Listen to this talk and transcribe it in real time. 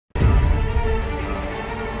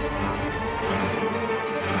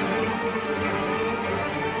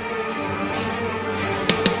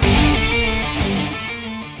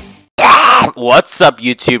What's up,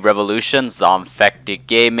 YouTube Revolution?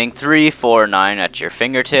 ZombfectedGaming 349 at your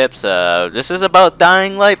fingertips. This is about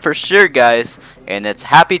Dying Light for sure, guys. And it's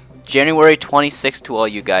happy January 26th to all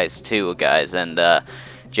you guys, too, guys. And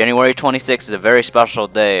January 26th is a very special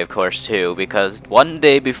day, of course, too, because one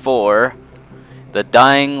day before the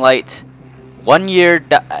Dying Light 1 year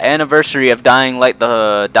anniversary of Dying Light,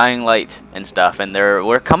 the Dying Light and stuff, and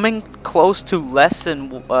we're coming close to less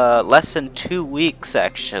than 2 weeks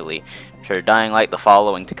actually for Dying Light the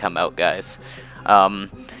Following to come out, guys.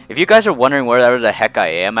 If you guys are wondering where the heck I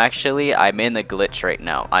am, actually, I'm in the glitch right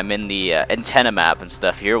now. I'm in the antenna map and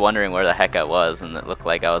stuff. If you're wondering where the heck I was, and it looked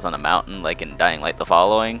like I was on a mountain, like in Dying Light the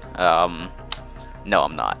Following, no,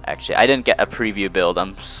 I'm not, actually. I didn't get a preview build.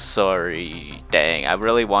 I'm sorry. Dang, I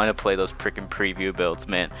really want to play those freaking preview builds,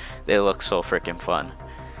 man. They look so freaking fun.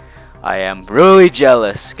 I am really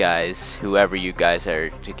jealous, guys, whoever you guys are,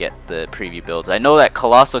 to get the preview builds. I know that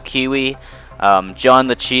Colossal Kiwi, John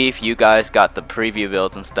the Chief, you guys got the preview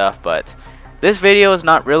builds and stuff, but this video is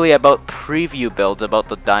not really about preview builds, about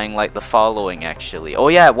the Dying Light the Following, actually. Oh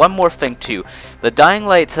yeah, one more thing too. The Dying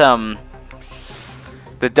Light,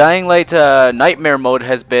 Nightmare Mode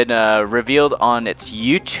has been revealed on its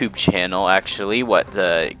YouTube channel. Actually,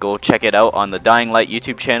 go check it out on the Dying Light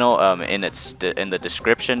YouTube channel. In the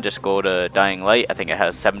description, just go to Dying Light. I think it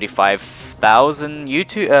has 75,000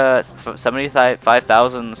 YouTube,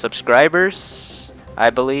 75,000 subscribers,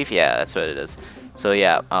 I believe. Yeah, that's what it is. So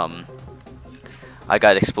yeah, I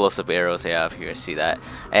got explosive arrows. Yeah, if you can see that.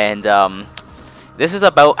 And this is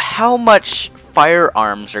about how much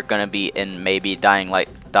firearms are gonna be in maybe Dying Light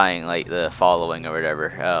the Following or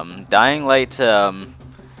whatever. Dying Light the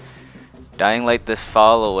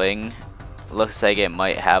Following looks like it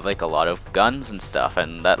might have like a lot of guns and stuff,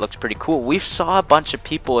 and that looks pretty cool. We saw a bunch of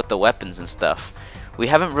people with the weapons and stuff. We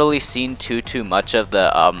haven't really seen too much of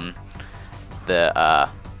the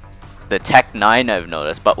Tech 9, I've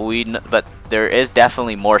noticed, but there is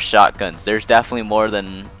definitely more shotguns. There's definitely more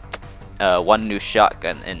than one new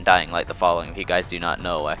shotgun in Dying Light the Following, if you guys do not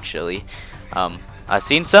know, actually. I've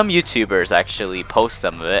seen some YouTubers actually post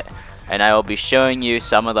some of it, and I will be showing you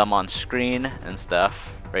some of them on screen and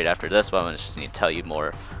stuff right after this one. I just need to tell you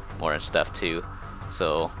more and stuff too.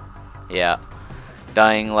 So yeah,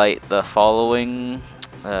 Dying Light the Following,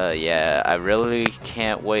 yeah, I really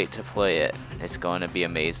can't wait to play it. It's going to be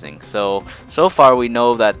amazing. So far we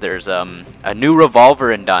know that there's a new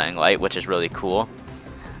revolver in Dying Light, which is really cool.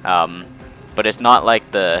 But it's not like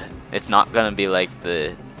it's not gonna be like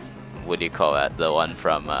the, what do you call that? The one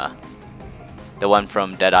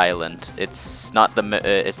from Dead Island. It's not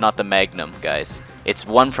the Magnum, guys. It's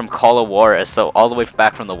one from Call of Juarez, so all the way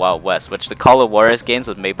back from the Wild West, which the Call of Juarez games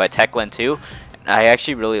was made by Techland 2. And I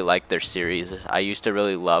actually really like their series. I used to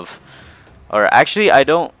really love, or actually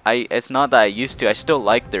it's not that I used to. I still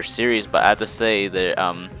like their series, but I have to say that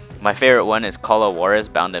my favorite one is Call of Juarez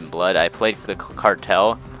Bound in Blood. I played the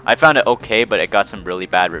Cartel. I found it okay, but it got some really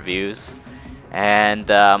bad reviews. And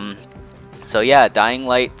so yeah, Dying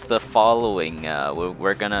Light the Following.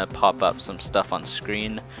 We're gonna pop up some stuff on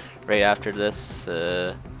screen right after this.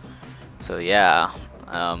 So yeah.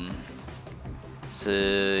 So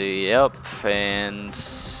yep, and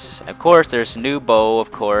of course there's new bow. Of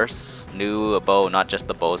course, new bow, not just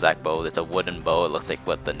the Bozak bow. It's a wooden bow. It looks like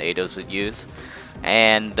what the natives would use.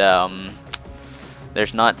 And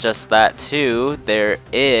there's not just that too. There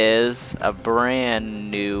is a brand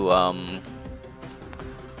new of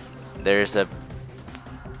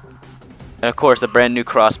course, the brand new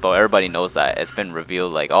crossbow. Everybody knows that. It's been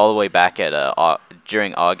revealed like all the way back at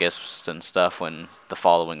during August and stuff, when the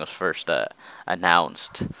Following was first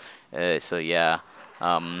announced. So yeah,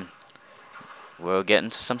 we'll get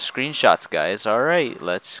into some screenshots, guys. All right,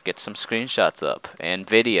 let's get some screenshots up and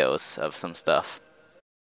videos of some stuff.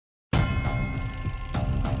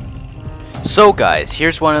 So guys,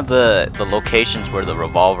 here's one of the locations where the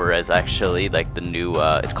revolver is actually, like the new,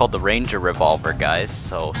 it's called the Ranger Revolver, guys.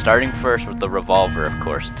 So starting first with the revolver, of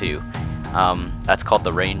course, too. That's called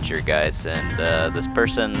the Ranger, guys. And this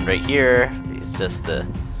person right here, he's just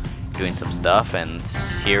doing some stuff, and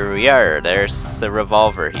here we are. There's the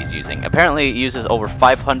revolver he's using. Apparently it uses over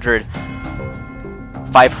 500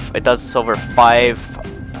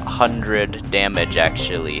 damage,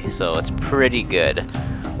 actually, so it's pretty good.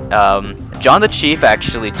 John the Chief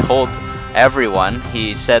actually told everyone,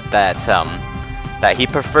 he said that that he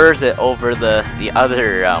prefers it over the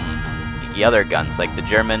other guns, like the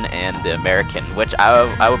German and the American, which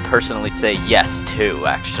I would personally say yes to,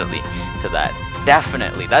 actually, to that.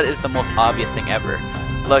 Definitely, that is the most obvious thing ever.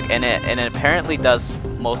 Look, and it apparently does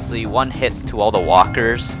mostly one hits to all the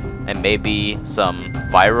walkers and maybe some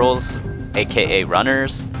virals aka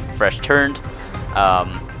runners, fresh turned.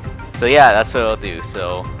 So yeah, that's what I'll do.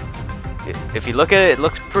 So if you look at it, it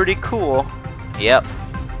looks pretty cool. Yep.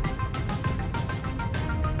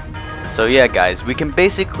 So yeah guys, we can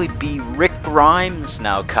basically be Rick Grimes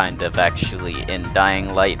now, kind of, actually, in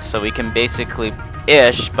Dying Light. So we can basically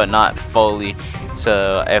ish, but not fully.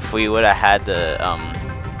 So if we would have had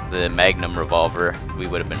the Magnum revolver, we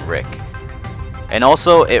would have been Rick. And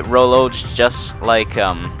also it reloads just like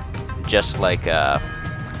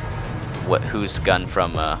whose gun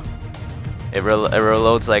from it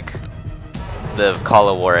reloads like the Call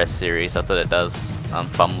of Juarez series. That's what it does. I'm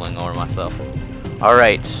fumbling over myself.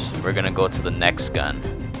 Alright, we're gonna go to the next gun.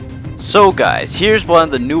 So guys, here's one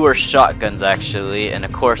of the newer shotguns actually, and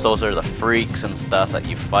of course those are the freaks and stuff that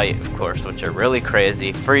you fight, of course, which are really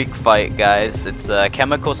crazy. Freak fight, guys. It's a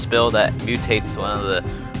chemical spill that mutates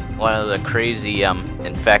one of the crazy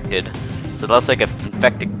infected. So it looks like an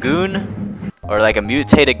infected goon, or like a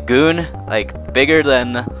mutated goon, like bigger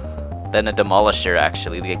than a demolisher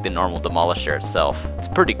actually, like the normal demolisher itself. It's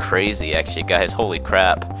pretty crazy actually, guys. Holy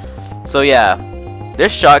crap. So yeah,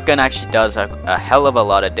 this shotgun actually does a hell of a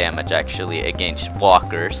lot of damage actually against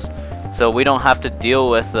walkers. So we don't have to deal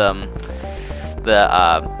with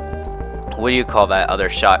what do you call that other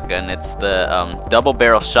shotgun? It's the double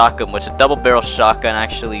barrel shotgun, which a double barrel shotgun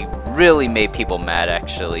actually really made people mad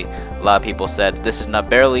actually. A lot of people said this is not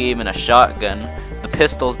barely even a shotgun. The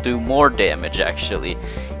pistols do more damage actually.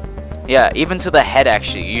 Yeah, even to the head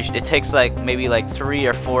actually. It takes like maybe like 3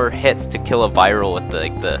 or 4 hits to kill a viral with the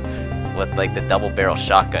double barrel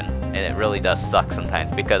shotgun, and it really does suck sometimes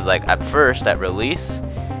because like at first at release,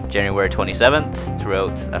 January 27th,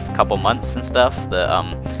 throughout a couple months and stuff,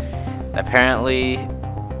 apparently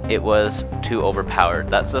it was too overpowered.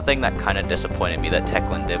 That's the thing that kind of disappointed me that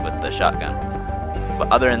Techland did with the shotgun.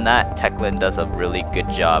 But other than that, Techland does a really good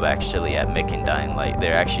job actually at making Dying Light.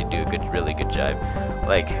 They actually do a really good job.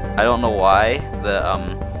 Like, I don't know why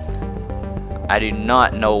I do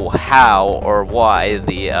not know how or why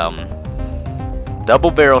the double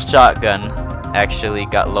barrel shotgun actually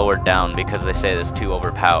got lowered down, because they say it's too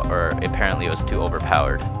overpowered, or apparently it was too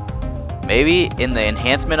overpowered. Maybe in the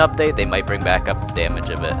enhancement update they might bring back up the damage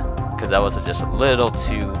of it, because that was just a little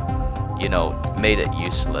too, you know, made it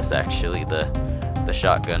useless actually, the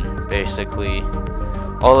shotgun. Basically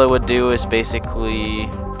all it would do is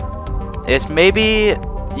maybe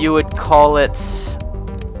you would call it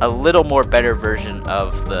a little more better version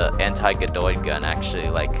of the anti-gadoid gun actually,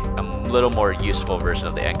 like a little more useful version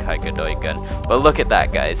of the anti-gadoid gun. But look at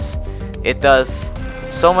that, guys, it does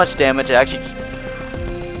so much damage. It actually,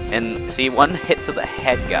 and see, one hit to the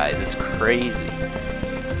head, guys, it's crazy.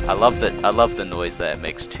 I love the noise that it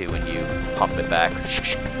makes too when you pump it back.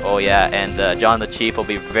 Oh yeah, and John the Chief will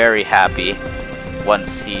be very happy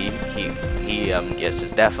once he gets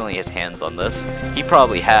definitely his hands on this. He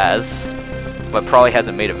probably has, but probably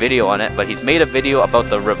hasn't made a video on it. But he's made a video about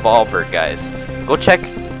the Revolver, guys. Go check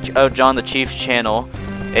out John the Chief's channel.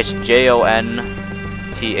 It's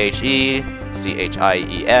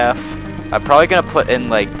JONTHECHIEF. I'm probably gonna put in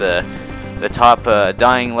like the top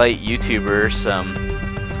Dying Light YouTubers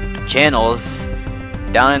channels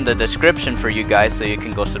down in the description for you guys, so you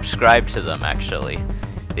can go subscribe to them actually,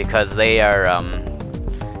 because they are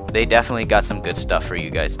they definitely got some good stuff for you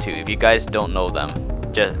guys too. If you guys don't know them,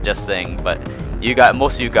 just saying, but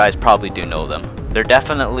most of you guys probably do know them. You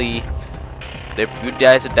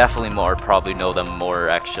guys definitely probably know them more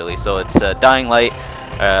actually. So it's Dying Light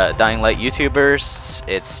YouTubers.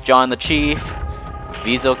 It's John the Chief,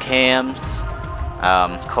 Vizocams,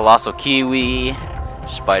 Colossal Kiwi,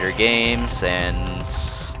 Spider Games, and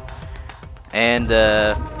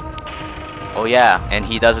oh yeah, and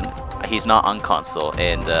he's not on console,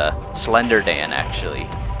 and Slender Dan actually.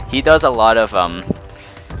 He does a lot of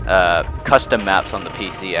custom maps on the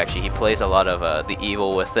PC actually. He plays a lot of The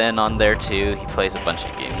Evil Within on there too. He plays a bunch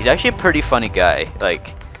of games. He's actually a pretty funny guy.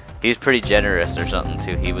 Like, he's pretty generous or something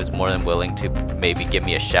too. He was more than willing to maybe give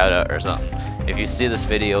me a shout out or something. If you see this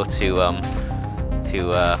video to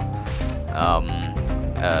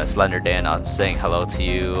Slender Dan, I'm saying hello to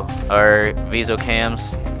you. Or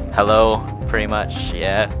Vizocams, hello, pretty much.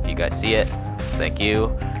 Yeah, if you guys see it, thank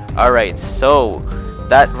you. Alright, so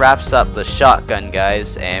that wraps up the shotgun,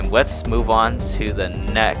 guys, and let's move on to the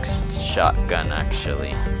next shotgun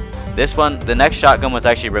actually. The next shotgun was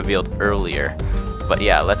actually revealed earlier, but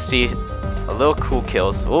yeah, let's see a little cool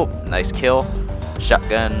kills. Oh, nice kill.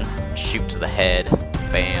 Shotgun, shoot to the head,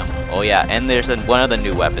 bam. Oh yeah, and there's one of the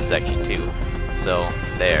new weapons actually too. So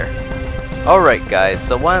there. Alright guys,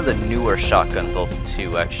 so one of the newer shotguns also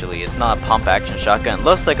too actually, it's not a pump action shotgun, it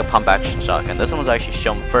looks like a pump action shotgun. This one was actually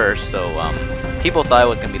shown first, so people thought it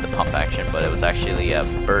was going to be the pump action, but it was actually a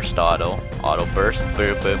burst auto burst,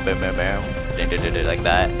 boom boom boom boom boom, like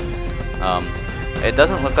that. It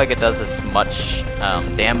doesn't look like it does as much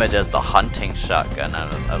damage as the hunting shotgun,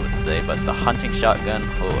 I would say, but the hunting shotgun,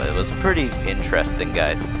 oh, it was pretty interesting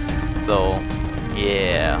guys. So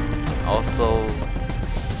yeah, also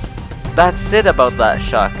that's it about that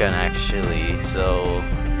shotgun actually. So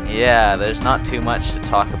yeah, there's not too much to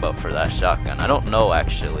talk about for that shotgun. I don't know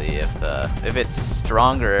actually if it's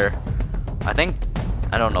stronger.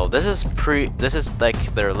 I don't know. This is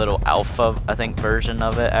like their little alpha, I think, version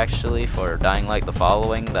of it actually for Dying Light the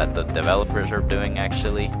Following that the developers are doing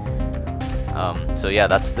actually. So yeah,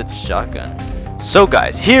 that's its shotgun. So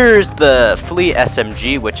guys, here's the Flea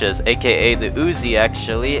SMG, which is aka the Uzi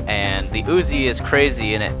actually, and the Uzi is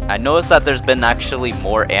crazy in it. I noticed that there's been actually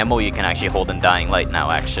more ammo you can actually hold in Dying Light now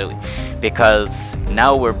actually, because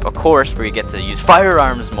now of course we get to use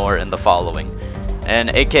firearms more in the Following, and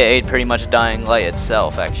aka pretty much Dying Light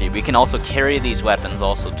itself actually. We can also carry these weapons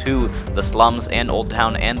also to the slums and Old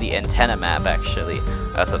Town and the antenna map actually.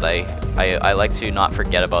 That's what I like to not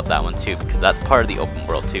forget about that one too, because that's part of the open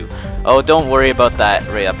world too. Oh, don't worry about that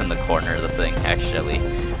right up in the corner of the thing actually.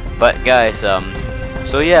 But guys,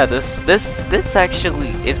 so yeah, this actually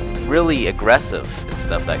is really aggressive and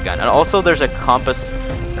stuff, that gun. And also there's a composite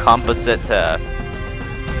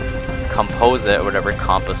or whatever,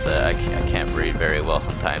 composite. I can't read very well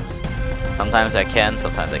sometimes. Sometimes I can,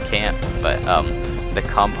 sometimes I can't. But the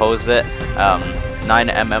composite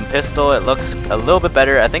 9mm pistol, it looks a little bit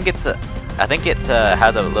better. I think it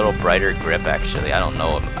has a little brighter grip actually. I don't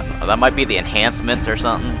know. That might be the enhancements or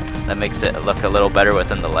something that makes it look a little better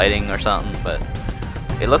within the lighting or something. But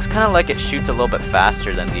it looks kind of like it shoots a little bit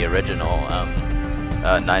faster than the original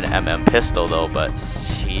 9mm pistol though. But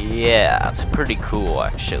yeah, it's pretty cool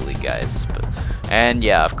actually guys. And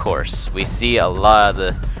yeah, of course we're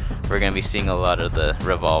gonna be seeing a lot of the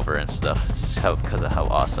revolver and stuff because of how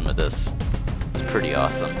awesome it is. It's pretty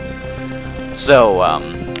awesome. So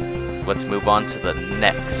let's move on to the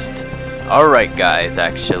next. Alright guys,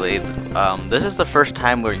 actually this is the first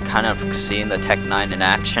time we're kind of seeing the Tech 9 in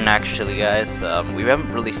action actually guys. We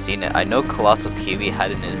haven't really seen it. I know Colossal Kiwi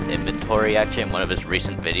had it in his inventory actually in one of his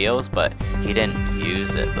recent videos, but he didn't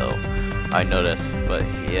use it though, I noticed. But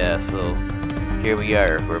yeah, so here we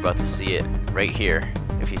are, we're about to see it right here.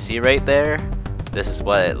 If you see right there, this is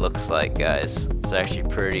what it looks like guys. It's actually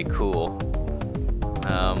pretty cool.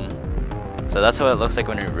 So that's what it looks like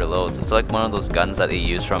when it reloads. It's like one of those guns that they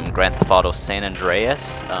use from Grand Theft Auto San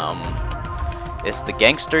Andreas. It's the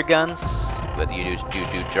gangster guns that you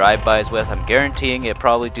do drive-bys with. I'm guaranteeing it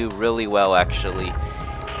probably do really well actually.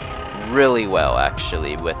 Really well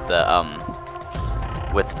actually with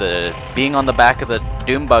the being on the back of the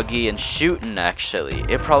Doom buggy and shooting actually.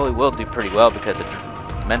 It probably will do pretty well because it's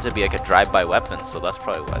meant to be like a drive-by weapon, so that's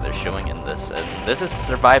probably why they're showing in this. And this is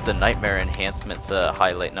Survive the Nightmare enhancements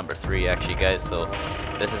highlight number 3 actually guys. So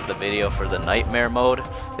this is the video for the nightmare mode.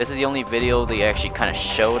 This is the only video they actually kind of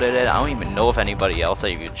showed it in. I don't even know if anybody else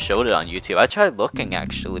even showed it on YouTube. I tried looking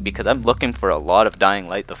actually because I'm looking for a lot of Dying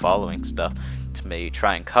Light the Following stuff to maybe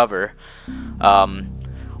try and cover.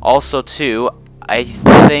 Also too, I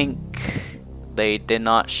think they did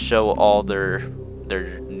not show all their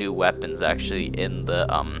new weapons actually in the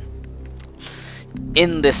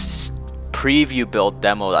in this preview build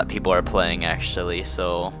demo that people are playing actually.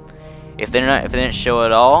 So if they didn't show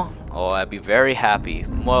it all, oh, I'd be very happy.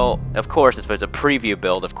 Well, of course, if it's a preview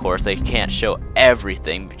build, of course they can't show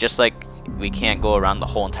everything, just like we can't go around the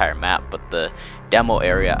whole entire map. But the demo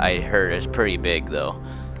area, I heard, is pretty big though,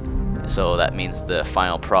 so that means the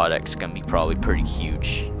final product's gonna be probably pretty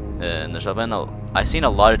huge. And there's been I've seen a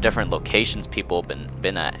lot of different locations people have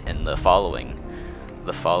been at in the following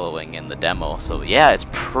in the demo. So yeah, it's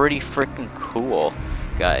pretty freaking cool,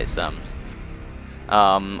 guys.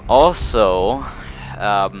 Also,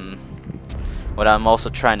 what I'm also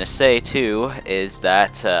trying to say too is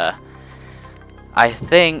that I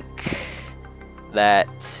think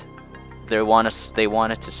that they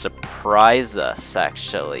wanted to surprise us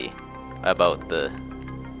actually about the,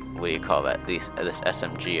 what do you call that, this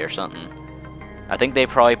SMG or something. I think they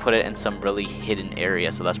probably put it in some really hidden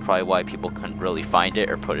area, so that's probably why people couldn't really find it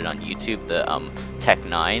or put it on YouTube, the Tech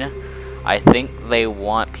 9. I think they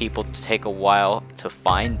want people to take a while to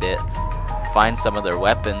find some of their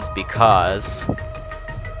weapons, because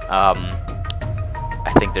I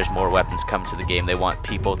think there's more weapons coming to the game. They want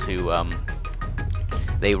people to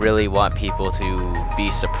they really want people to be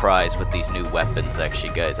surprised with these new weapons.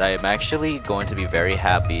 Actually, guys, I am actually going to be very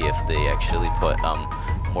happy if they actually put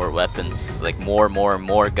more weapons, like more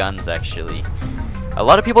guns. Actually, a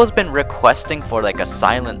lot of people have been requesting for like a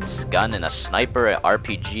silence gun and a sniper, an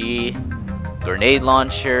RPG, grenade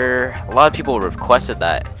launcher. A lot of people requested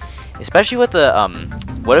that, especially with the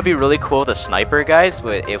would it be really cool with a sniper, guys,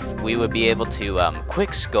 if we would be able to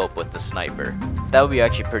quick scope with the sniper. That would be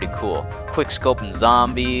actually pretty cool. Quick scope in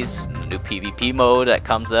zombies, the new PvP mode that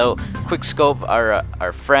comes out. Quick scope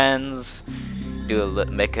our friends.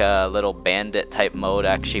 Make a little bandit type mode.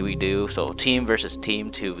 Actually, we do so team versus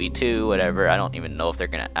team, 2v2, whatever. I don't even know if they're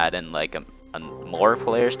gonna add in like more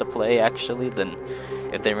players to play actually than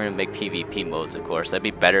if they were gonna make PvP modes. Of course, that'd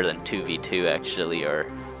be better than 2v2 actually,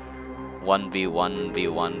 or 1v1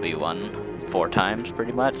 v1 4 times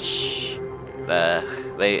pretty much.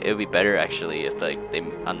 It would be better actually if they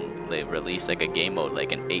release like a game mode,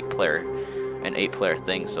 like an 8 player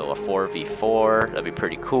thing. So a 4v4, that'd be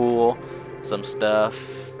pretty cool. Some stuff,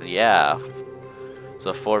 yeah.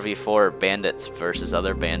 So 4v4 bandits versus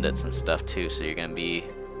other bandits and stuff too. So you're gonna be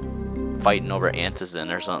fighting over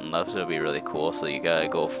antizin or something. That would be really cool. So you gotta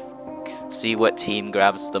go see what team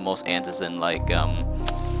grabs the most antizin, like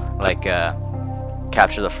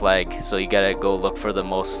capture the flag. So you gotta go look for the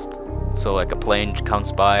most. So like a plane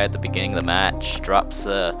comes by at the beginning of the match, drops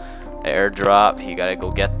a airdrop, you gotta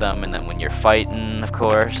go get them, and then when you're fighting, of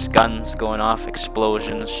course, guns going off,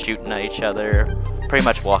 explosions, shooting at each other, pretty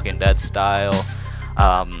much Walking Dead style.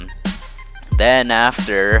 Then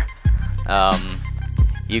after,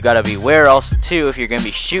 you gotta beware also too, if you're gonna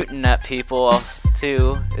be shooting at people also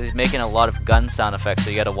too, is making a lot of gun sound effects, so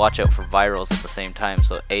you gotta watch out for virals at the same time,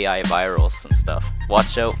 so AI virals and stuff.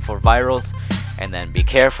 Watch out for virals, and then be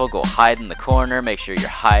careful, go hide in the corner, make sure you're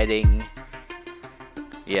hiding.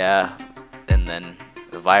 Yeah, and then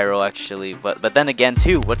the viral actually, but then again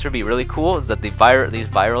too, what's gonna be really cool is that these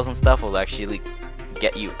virals and stuff will actually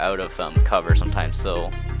get you out of cover sometimes. So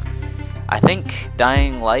I think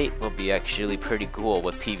Dying Light will be actually pretty cool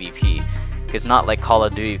with PvP. It's not like Call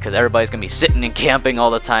of Duty, because everybody's gonna be sitting and camping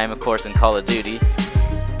all the time. Of course, in Call of Duty,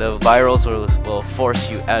 the virals will force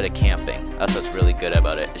you out of camping. That's what's really good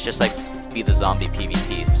about it. It's just like be the zombie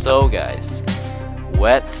PvP. So guys,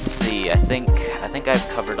 let's see. I think I've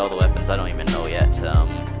covered all the weapons. I don't even know yet.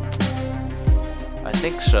 I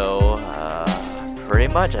think so. Pretty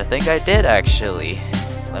much. I think I did actually.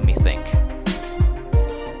 Let me think.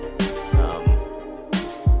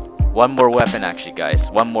 One more weapon actually, guys.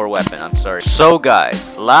 One more weapon. I'm sorry. So guys,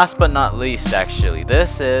 last but not least, actually,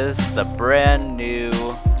 this is the brand new.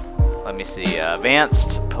 Let me see.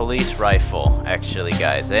 Advanced police rifle, actually,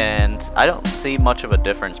 guys. And I don't see much of a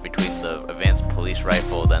difference between the advanced police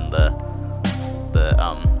rifle than the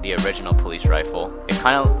original police rifle. It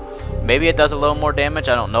kind of, maybe it does a little more damage.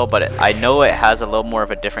 I don't know, but I know it has a little more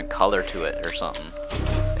of a different color to it or something.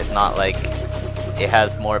 It's not like it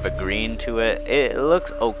has more of a green to it. It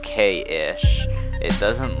looks okay-ish. It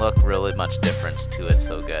doesn't look really much difference to it.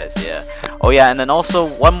 So guys, yeah. Oh yeah, and then also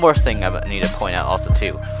one more thing I need to point out also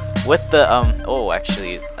too. With the oh,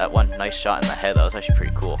 actually that one nice shot in the head, that was actually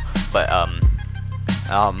pretty cool. But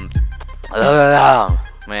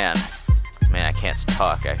man, I can't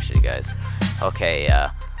talk actually, guys. Okay,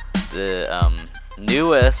 the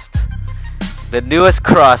newest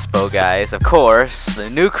crossbow, guys. Of course, the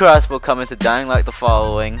new crossbow coming to Dying Light the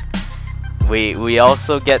following. We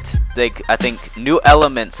also get, like, I think new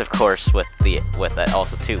elements, of course, with that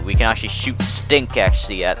also too. We can actually shoot stink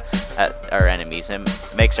actually at our enemies, and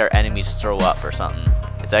makes our enemies throw up or something.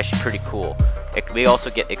 It's actually pretty cool. We also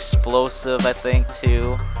get explosive, I think,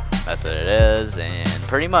 too. That's what it is, and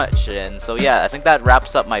pretty much. And so yeah, I think that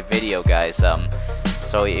wraps up my video, guys.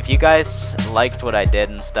 So if you guys liked what I did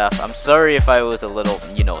and stuff, I'm sorry if I was a little,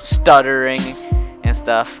 you know, stuttering and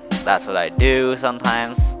stuff. That's what I do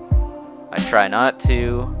sometimes. I try not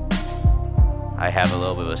to. I have a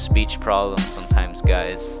little bit of a speech problem sometimes,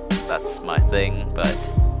 guys. That's my thing, but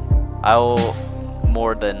I will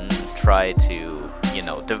more than try to, you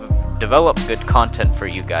know, develop good content for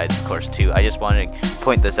you guys, of course, too. I just wanted to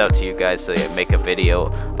point this out to you guys so you make a video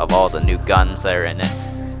of all the new guns that are in it.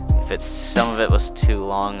 If some of it was too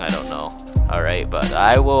long, I don't know. Alright, but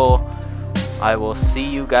I will see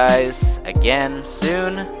you guys again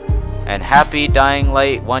soon. And happy Dying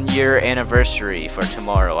Light 1 year anniversary for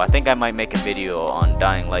tomorrow. I think I might make a video on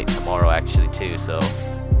Dying Light tomorrow actually too, so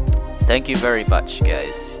thank you very much,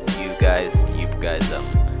 guys. You guys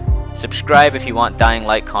subscribe if you want Dying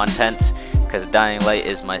Light content, because Dying Light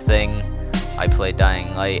is my thing. I play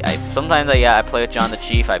Dying Light. Sometimes I play with John the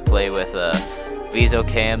Chief. I play with Vizo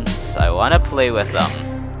Cams. I want to play with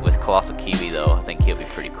Colossal Kiwi though. I think he'll be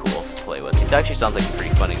pretty cool to play with. He actually sounds like a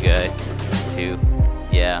pretty funny guy too.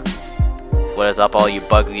 Yeah. What is up, all you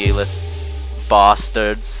buggy-less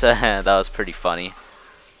bastards? That was pretty funny.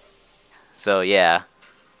 So yeah.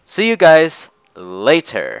 See you guys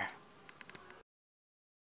later.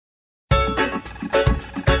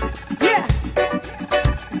 Yeah,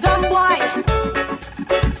 Zomboy,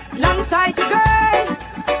 alongside the girl,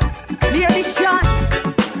 Lady Sean,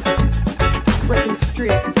 breaking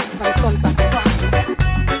straight from the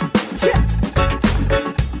sunset.